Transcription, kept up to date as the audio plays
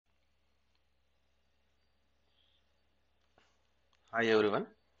Hi everyone.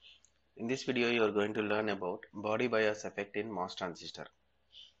 In this video you are going to learn about body bias effect in MOS transistor.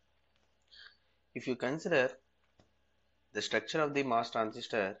 If you consider the structure of the MOS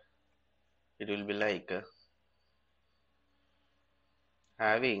transistor, it will be like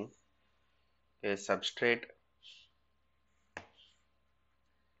having a substrate.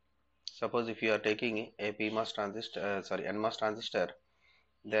 Suppose if you are taking a PMOS transistor, NMOS transistor,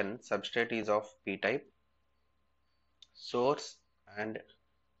 then substrate is of P type, source and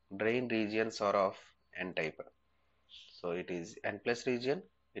drain regions are of N type. So it is N plus region,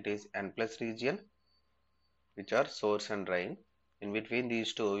 it is N plus region, which are source and drain. In between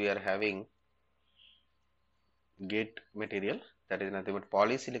these two we are having gate material, that is nothing but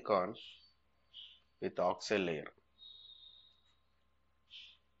polysilicon with oxide layer.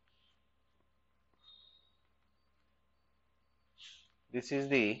 This is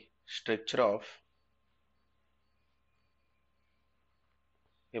the structure of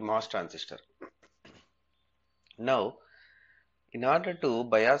a MOS transistor. Now, in order to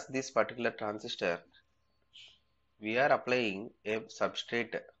bias this particular transistor, we are applying a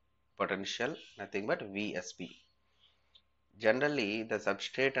substrate potential, nothing but VSB. Generally, the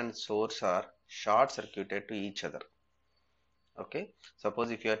substrate and source are short circuited to each other. Okay,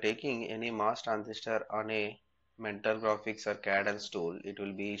 suppose if you are taking any MOS transistor on a mental graphics or cadence tool, it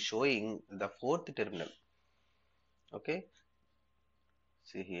will be showing the fourth terminal. Okay,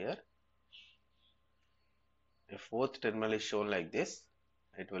 see here, a fourth terminal is shown like this.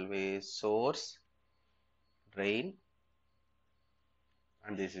 It will be source, drain,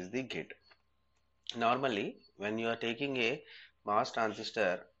 and this is the gate. Normally, when you are taking a MOS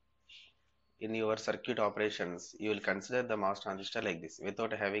transistor in your circuit operations, you will consider the MOS transistor like this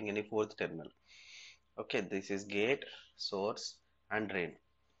without having any fourth terminal. Okay, this is gate, source, and drain.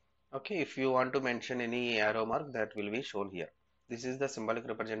 Okay, if you want to mention any arrow mark, that will be shown here. This is the symbolic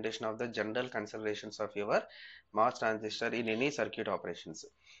representation of the general considerations of your MOS transistor in any circuit operations.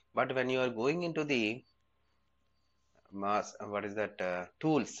 But when you are going into the MOS, what is that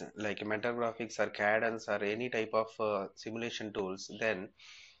tools like mental graphics or cadence or any type of simulation tools, then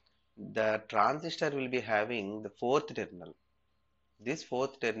the transistor will be having the fourth terminal. This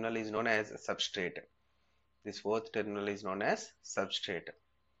fourth terminal is known as substrate. This fourth terminal is known as substrate.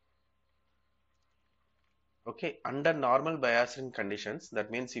 Okay, under normal biasing conditions, that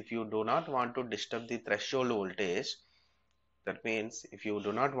means if you do not want to disturb the threshold voltage, that means if you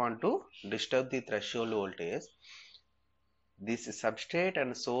do not want to disturb the threshold voltage, this substrate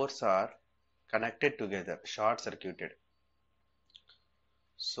and source are connected together, short circuited.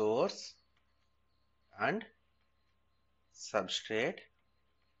 Source and substrate,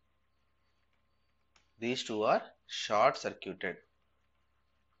 these two are short circuited.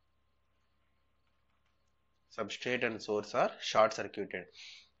 Substrate and source are short circuited.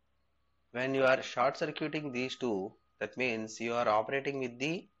 When you are short circuiting these two, that means you are operating with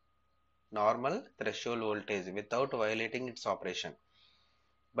the normal threshold voltage without violating its operation.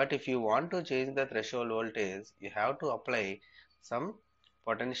 But if you want to change the threshold voltage, you have to apply some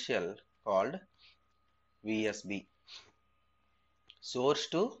potential called VSB, source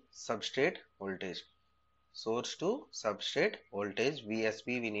to substrate voltage. Source to substrate voltage,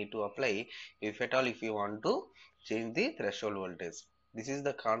 VSB, we need to apply if at all if you want to change the threshold voltage. This is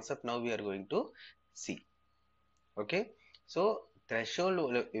the concept now we are going to see. Okay, so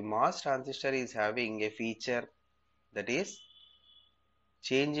threshold MOS transistor is having a feature that is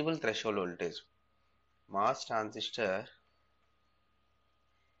changeable threshold voltage. MOS transistor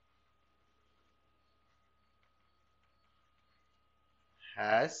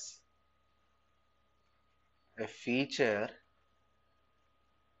has a feature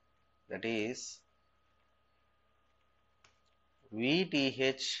that is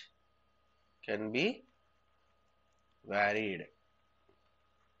VTH can be varied.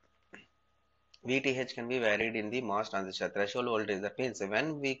 VTH can be varied in the MOS transistor threshold voltage. That means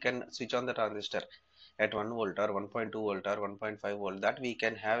when we can switch on the transistor at 1 volt or 1.2 volt or 1.5 volt, that we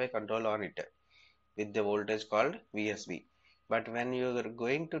can have a control on it with the voltage called VSB. But when you are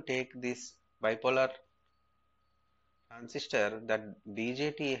going to take this bipolar transistor, that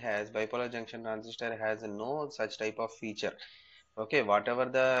BJT has, bipolar junction transistor has no such type of feature. Okay, whatever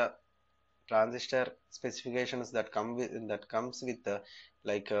the transistor specifications that comes with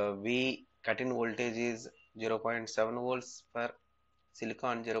V cut-in voltage is 0.7 volts for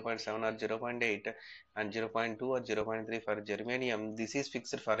silicon, 0.7 or 0.8, and 0.2 or 0.3 for germanium. This is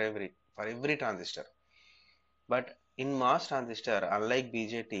fixed for every transistor. But in MOS transistor, unlike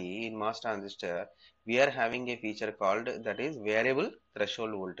BJT, in MOS transistor we are having a feature called that is variable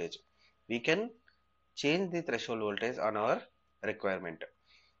threshold voltage. We can change the threshold voltage on our requirement.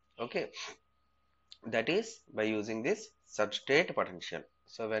 Okay, that is by using this substrate potential.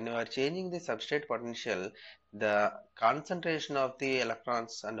 So when you are changing the substrate potential, the concentration of the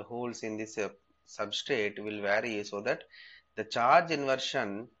electrons and holes in this substrate will vary, so that the charge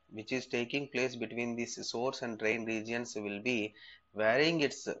inversion which is taking place between this source and drain regions will be varying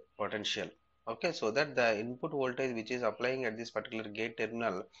its potential. Okay, so that the input voltage which is applying at this particular gate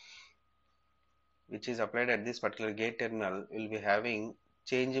terminal, will be having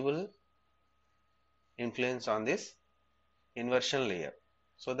changeable influence on this inversion layer,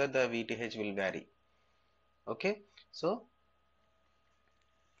 so that the VTH will vary. Okay, so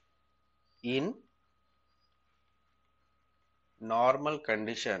in normal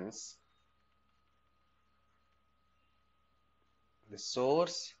conditions, the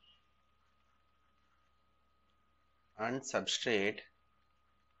source and substrate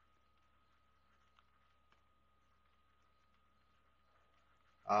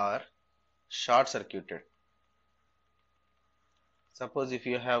are short circuited. Suppose if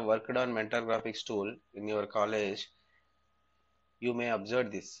you have worked on mentor graphics tool in your college, you may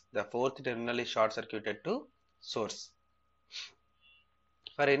observe this. The fourth terminal is short circuited to source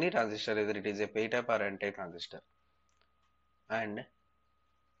for any transistor, whether it is a p-type or n-type transistor. And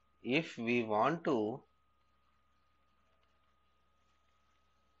if we want to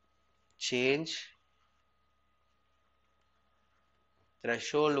change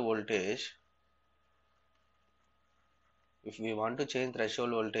threshold voltage,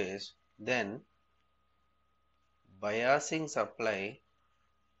 then biasing supply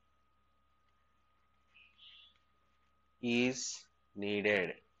is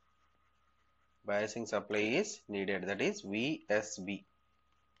needed. That is VSB.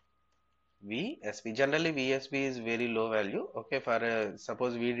 Generally VSB is very low value. Okay, for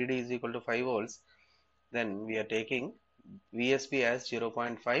suppose VDD is equal to 5 volts, then we are taking VSB as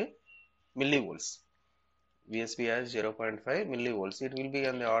 0.5 millivolts. It will be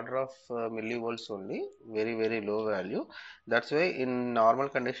on the order of millivolts only, very low value. That's why in normal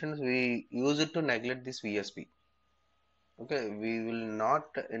conditions we use it to neglect this VSB. Okay, we will not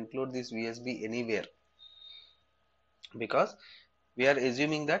include this VSB anywhere, because we are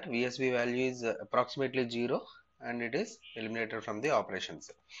assuming that VSB value is approximately 0 and it is eliminated from the operations.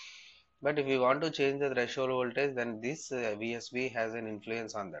 But if we want to change the threshold voltage, then this VSB has an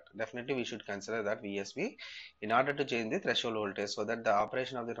influence on that. Definitely we should consider that VSB in order to change the threshold voltage, so that the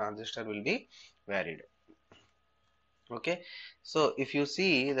operation of the transistor will be varied. Okay, so if you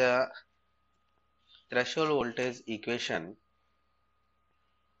see the threshold voltage equation,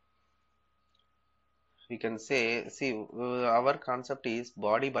 we can say, our concept is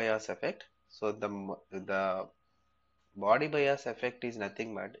body bias effect. So the body bias effect is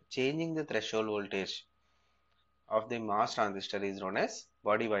nothing but changing the threshold voltage of the MOS transistor is known as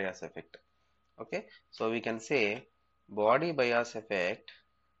body bias effect. Okay, so we can say body bias effect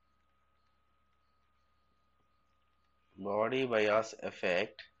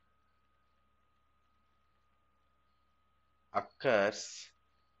occurs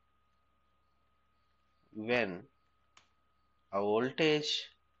when a voltage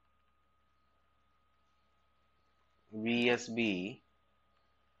VSB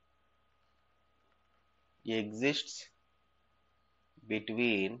exists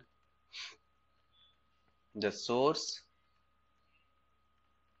between the source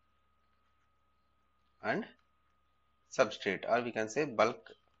and substrate, or we can say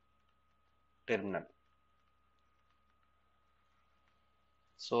bulk terminal.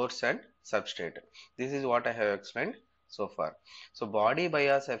 Source and substrate. This is what I have explained so far. So body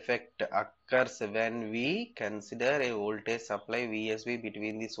bias effect occurs when we consider a voltage supply VSB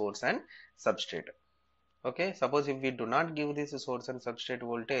between the source and substrate. Okay, suppose if we do not give this source and substrate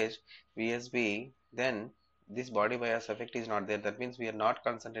voltage VSB, then this body bias effect is not there. That means we are not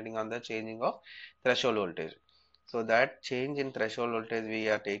concentrating on the changing of threshold voltage. So that change in threshold voltage we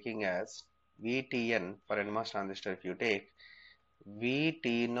are taking as VTN for NMOS transistor. If you take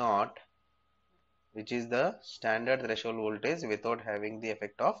VT0, which is the standard threshold voltage without having the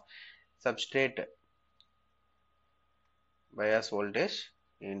effect of substrate bias voltage,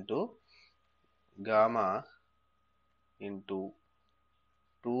 into gamma into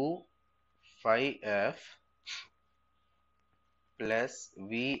 2 phi f plus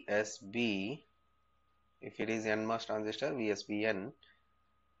VSB. If it is NMOS transistor, VSBN,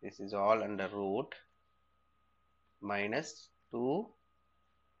 this is all under root, minus 2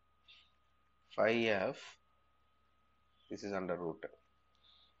 phi f, this is under root.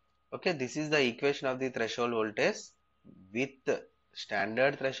 Okay, this is the equation of the threshold voltage with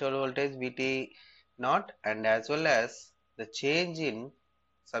standard threshold voltage VT0 and as well as the change in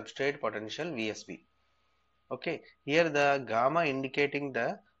substrate potential VSB. Okay, here the gamma indicating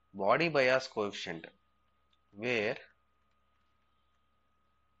the body bias coefficient, where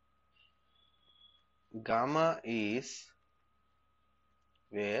gamma is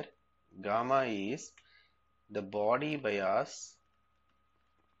the body bias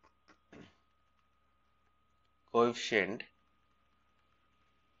coefficient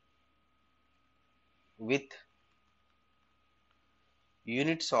with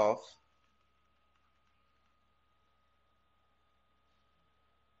units of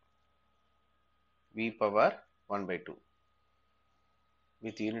V power 1 by 2,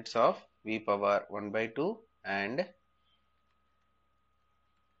 with units of V power 1 by 2, and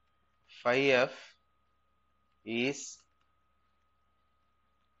phi f is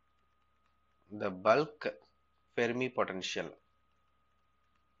the bulk Fermi potential.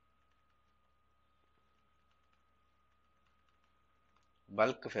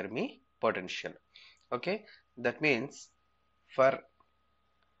 Okay, that means for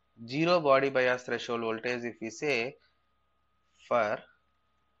zero body bias threshold voltage, if we say for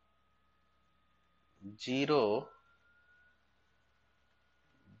zero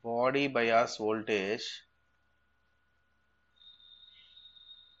body bias voltage,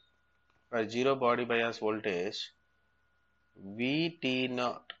 VT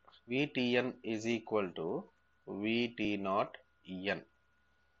naught VTN is equal to VT naught N.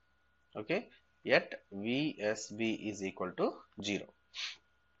 Okay, yet VSB is equal to 0.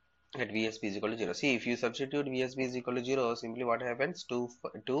 At VSB is equal to 0. See, if you substitute VSB is equal to 0, simply what happens? 2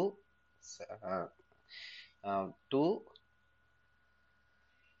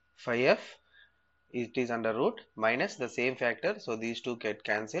 phi f, it is under root minus the same factor, so these two get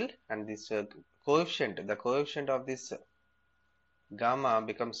cancelled, and this the coefficient of this gamma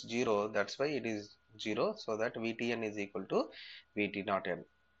becomes 0. That's why it is 0, so that VTN is equal to VT naught N.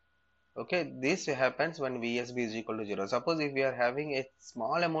 Okay, this happens when VSB is equal to 0. Suppose if we are having a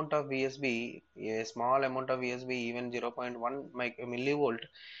small amount of VSB, even 0.1 millivolt,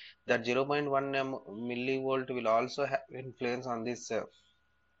 that 0.1 millivolt will also have influence on this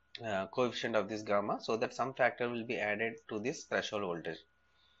coefficient of this gamma, so that some factor will be added to this threshold voltage.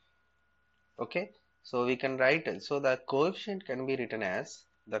 Okay, so we can write, so the coefficient can be written as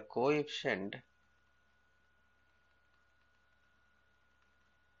the coefficient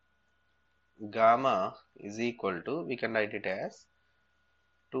gamma is equal to, we can write it as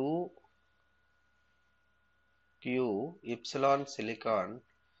 2q epsilon silicon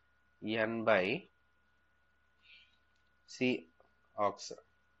n by C ox.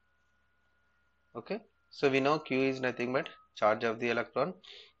 Okay, so we know q is nothing but charge of the electron,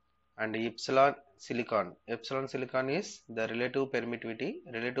 and epsilon silicon is the relative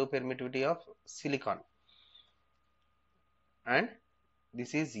permittivity of silicon, and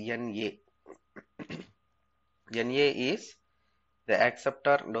this is Na. Na is the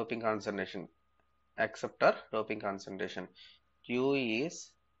acceptor doping concentration. Q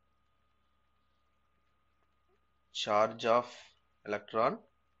is charge of electron,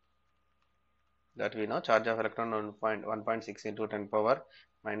 that we know, charge of electron 1.6 into 10 power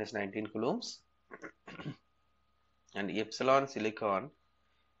minus 19 coulombs. And epsilon silicon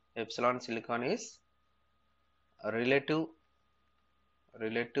is a relative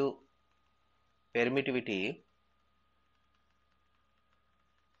permittivity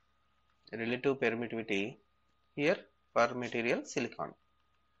here for material silicon.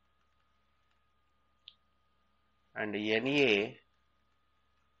 And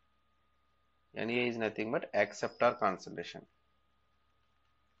Na is nothing but acceptor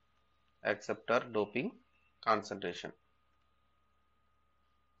doping concentration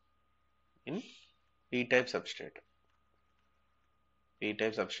in p-type substrate.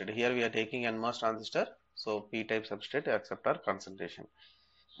 Here we are taking MOS transistor, so p-type substrate acceptor concentration.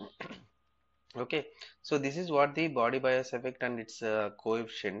 Okay, so this is what the body bias effect and its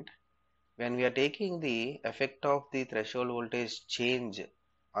coefficient. When we are taking the effect of the threshold voltage change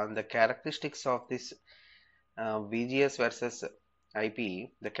on the characteristics of this VGS versus IP,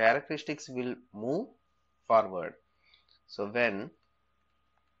 the characteristics will move forward. So when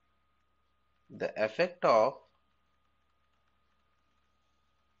the effect of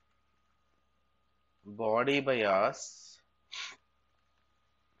body bias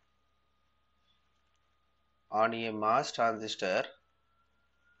on a MOS transistor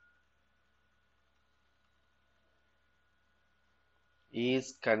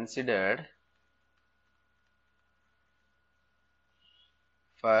is considered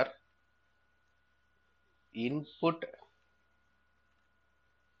for input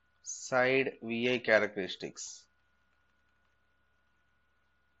side VI characteristics.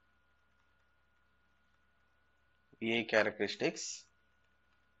 PI characteristics,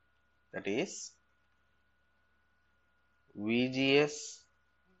 that is VGS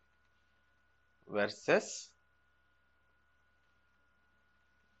versus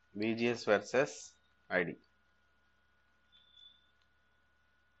ID.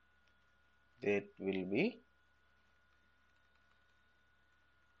 That will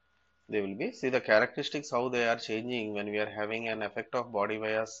be, see the characteristics how they are changing when we are having an effect of body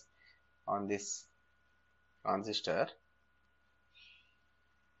bias on this transistor.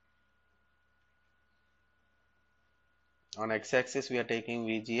 On x-axis we are taking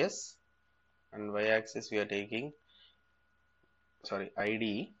VGS and y-axis we are taking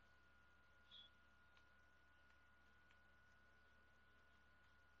ID.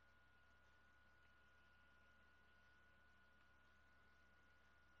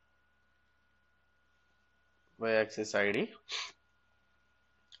 Y-axis ID.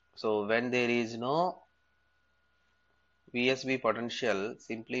 So when there is no VSB potential,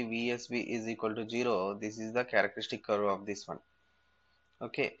 simply VSB is equal to 0. This is the characteristic curve of this one.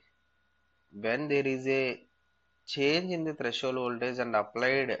 Okay. When there is a change in the threshold voltage and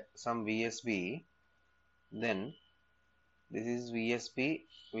applied some VSB, then this is VSB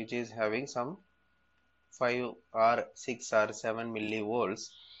which is having some 5 or 6 or 7 millivolts,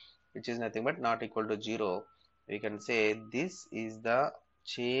 which is nothing but not equal to 0. We can say this is the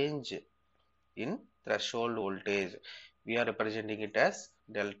change in threshold voltage. We are representing it as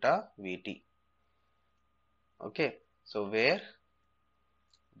delta VT. Okay, so where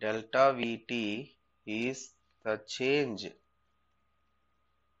delta VT is the change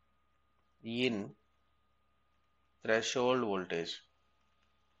in threshold voltage.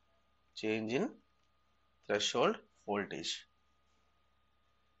 Change in threshold voltage.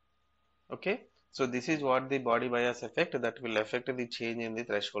 Okay, so this is what the body bias effect that will affect the change in the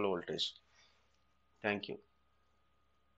threshold voltage. Thank you.